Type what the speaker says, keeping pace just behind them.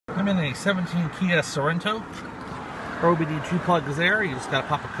in a 17 Kia Sorento. OBD 2 plugs there. You just got to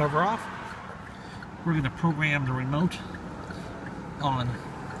pop a cover off. We're going to program the remote on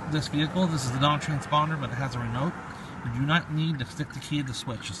this vehicle. This is the non-transponder, but it has a remote. You do not need to stick the key in the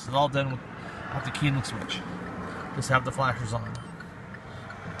switch. This is all done without the key in the switch. Just have the flashers on.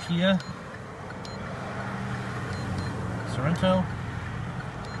 Kia Sorento.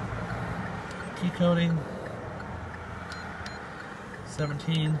 Key coding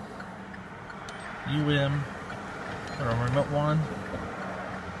 17 UM or remote 1.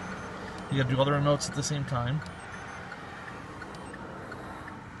 You gotta do other remotes at the same time.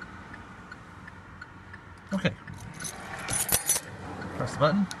 Okay. Press the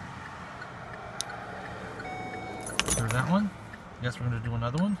button. There's that one. Guess we're gonna do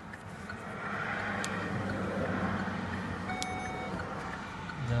another one.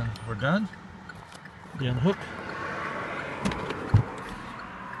 Then we're done. We unhook.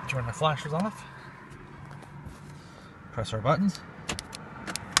 Turn the flashers off. Press our buttons.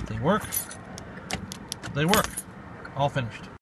 They work. They work. All finished.